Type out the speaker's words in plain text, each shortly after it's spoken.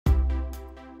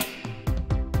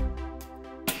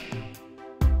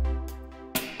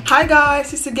Hi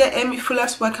guys, it's again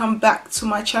amifullest. Welcome back to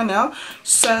my channel.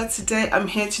 So today I'm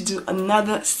here to do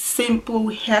another simple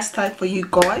hairstyle for you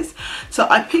guys. So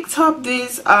I picked up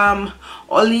this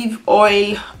olive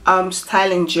oil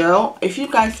styling gel. If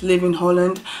you guys live in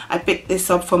Holland, I picked this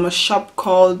up from a shop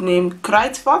called named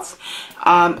Kruidvat.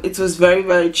 It was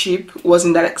very cheap. It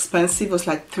wasn't that expensive. It was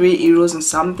like €3 and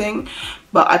something.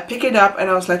 But I picked it up and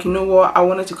I was like, you know what, I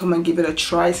wanted to come and give it a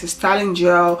try. It's a styling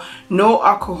gel, no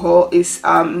alcohol. It's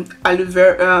olive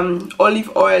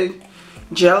oil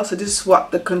gel. So this is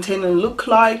what the container look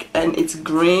like, and it's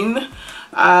green.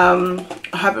 I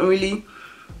haven't really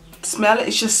smelled it.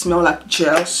 It just smells like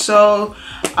gel. So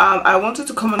I wanted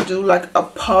to come and do like a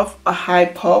puff, a high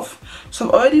puff. So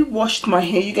I've already washed my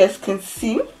hair. You guys can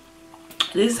see.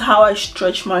 This is how I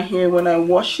stretch my hair when I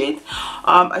wash it.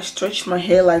 I stretch my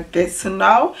hair like this. So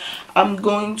now I'm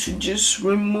going to just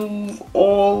remove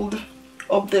all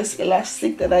of this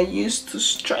elastic that I used to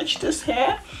stretch this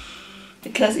hair,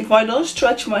 because if I don't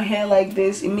stretch my hair like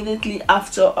this immediately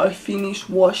after I finish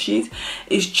wash it,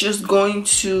 it's just going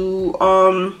to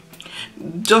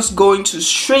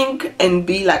shrink and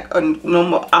be like a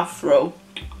normal afro.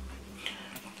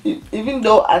 Even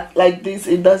though like this,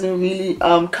 it doesn't really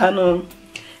kind of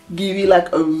give you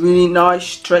like a really nice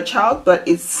stretch out, but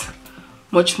it's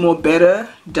much more better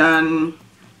than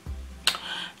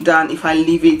if I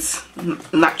leave it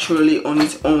naturally on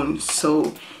its own.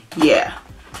 So yeah,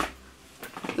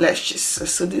 let's just,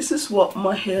 so this is what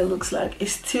my hair looks like.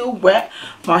 It's still wet.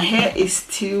 My hair is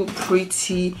still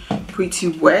pretty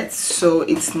wet, so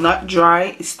it's not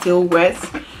dry, it's still wet.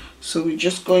 So we're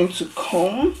just going to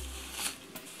comb.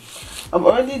 I've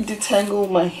already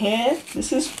detangled my hair.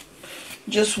 This is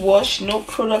just wash, no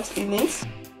products in it.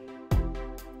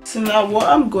 So now what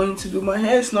I'm going to do, my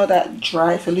hair is not that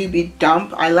dry, it's a little bit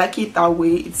damp. I like it that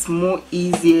way. It's more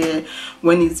easier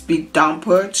when it's a bit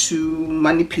damper to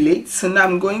manipulate. So now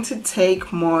I'm going to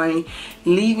take my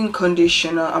leave-in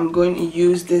conditioner. I'm going to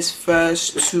use this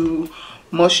first to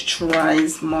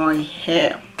moisturize my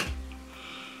hair.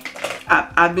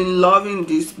 I've been loving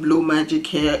this Blue Magic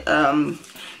hair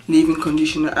leave-in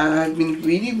conditioner. I've been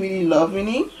really loving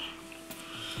it.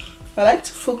 I like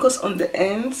to focus on the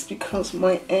ends because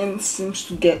my ends seems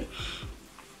to get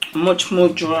much more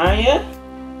drier.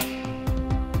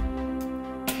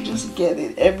 Just get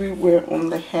it everywhere on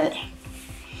the hair,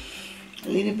 a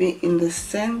little bit in the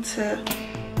center.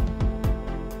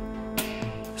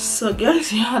 So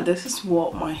guys, yeah, this is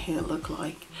what my hair look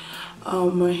like.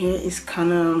 My hair is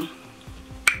kind of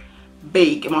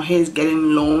big. My hair is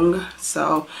getting long,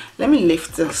 so let me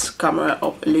lift this camera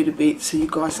up a little bit so you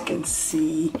guys can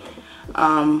see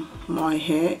my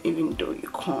hair, even though you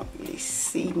can't really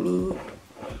see me,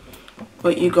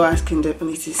 but you guys can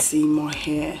definitely see my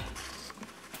hair.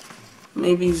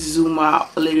 Maybe zoom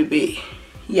out a little bit,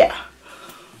 yeah,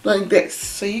 like this,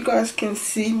 so you guys can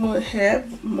see my hair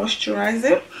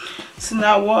moisturizing. So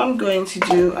now what I'm going to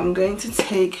do, I'm going to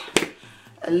take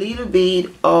a little bit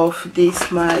of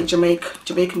this, my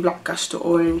Jamaican black castor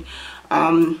oil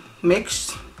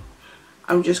mixed.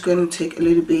 I'm just going to take a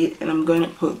little bit and I'm going to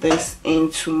put this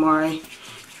into my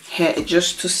hair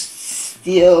just to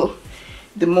steal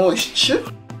the moisture.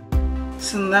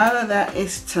 So now that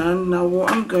is done, now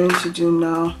what I'm going to do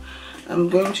now, I'm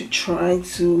going to try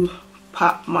to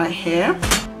pat my hair.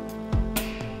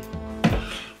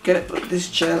 Gonna put this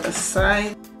gel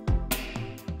aside.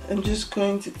 I'm just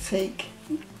going to take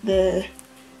the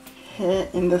hair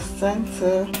in the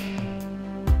center.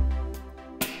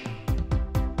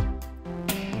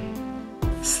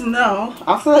 So now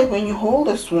after, like, when you hold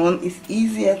this one, it's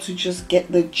easier to just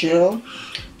get the gel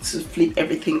to flip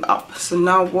everything up. So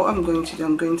now what I'm going to do,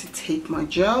 I'm going to take my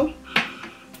gel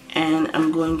and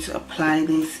I'm going to apply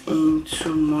this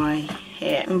into my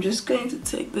hair. I'm just going to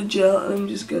take the gel and I'm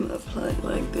just going to apply it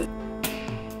like this.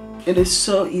 It is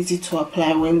so easy to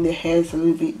apply when the hair is a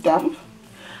little bit damp,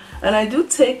 and I do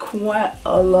take quite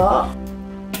a lot.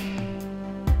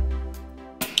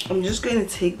 I'm just going to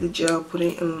take the gel, put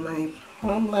it in my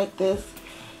palm like this,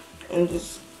 and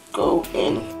just go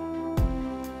in.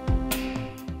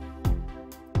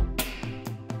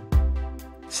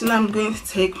 So now I'm going to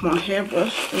take my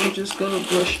hairbrush and I'm just going to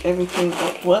brush everything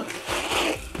upward.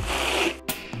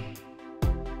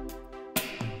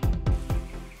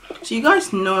 So you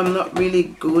guys know I'm not really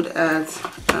good at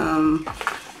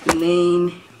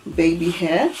laying baby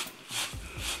hair.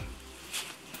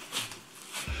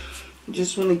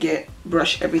 Just want to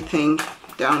brush everything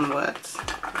downwards.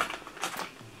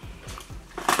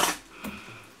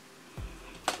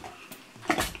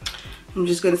 I'm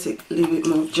just going to take a little bit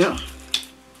more gel.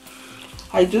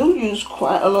 I do use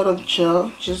quite a lot of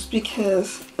gel just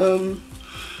because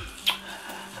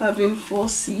having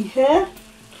 4C hair,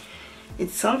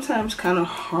 it's sometimes kind of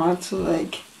hard to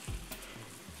like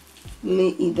lay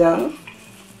it down.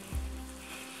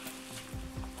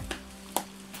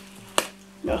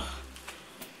 No,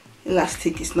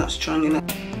 elastic is not strong enough.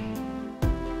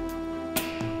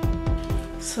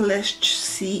 So let's just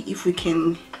see if we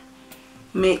can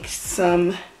make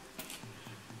some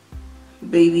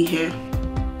baby hair.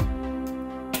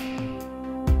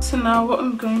 So now what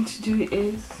I'm going to do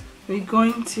is we're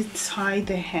going to tie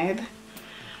the head.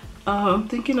 I'm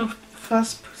thinking of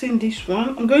first putting this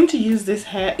one. I'm going to use this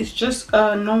hair. It's just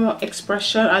a normal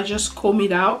expression. I just comb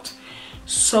it out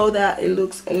so that it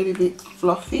looks a little bit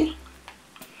fluffy.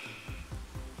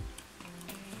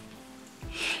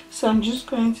 So I'm just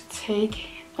going to take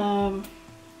the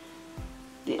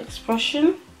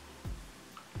expression.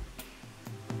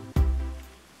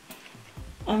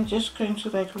 I'm just going to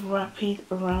like wrap it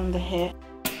around the hair.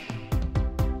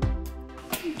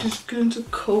 I'm just going to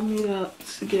comb it out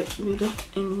to get rid of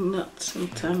any knots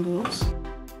and tangles.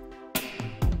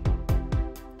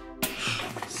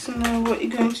 So now what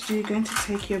you're going to do, you're going to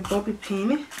take your bobby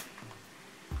pin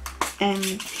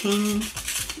and pin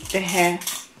the hair.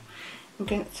 I'm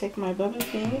going to take my bobby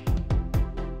pin.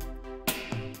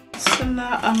 So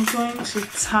now I'm going to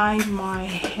tie my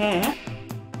hair.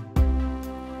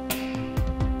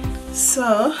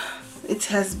 So it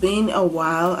has been a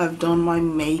while I've done my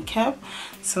makeup,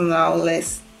 so now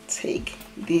let's take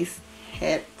this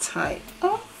hair tie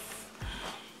off.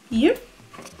 Yep,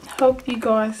 hope you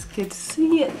guys could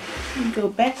see it. Go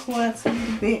backwards a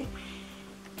little bit.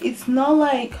 It's not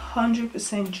like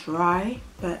 100% dry,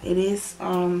 but it is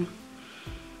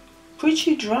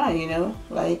pretty dry, you know,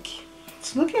 like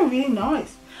it's looking really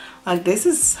nice. Like this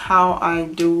is how I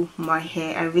do my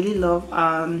hair. I really love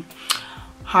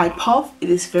high puff. It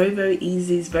is very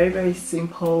easy, it's very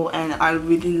simple, and I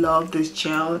really love this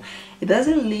gel. It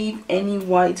doesn't leave any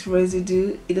white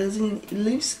residue.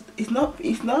 It's not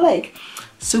like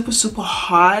super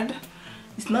hard.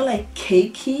 It's not like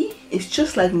cakey. It's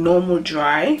just like normal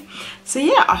dry. So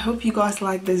yeah, I hope you guys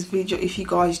like this video. If you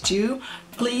guys do,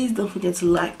 please don't forget to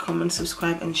like, comment,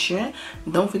 subscribe and share.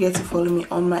 Don't forget to follow me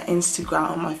on my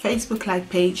Instagram, on my Facebook like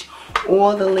page.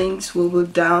 All the links will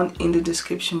be down in the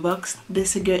description box.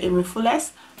 This is your girl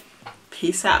amifullest.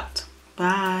 Peace out.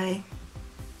 Bye.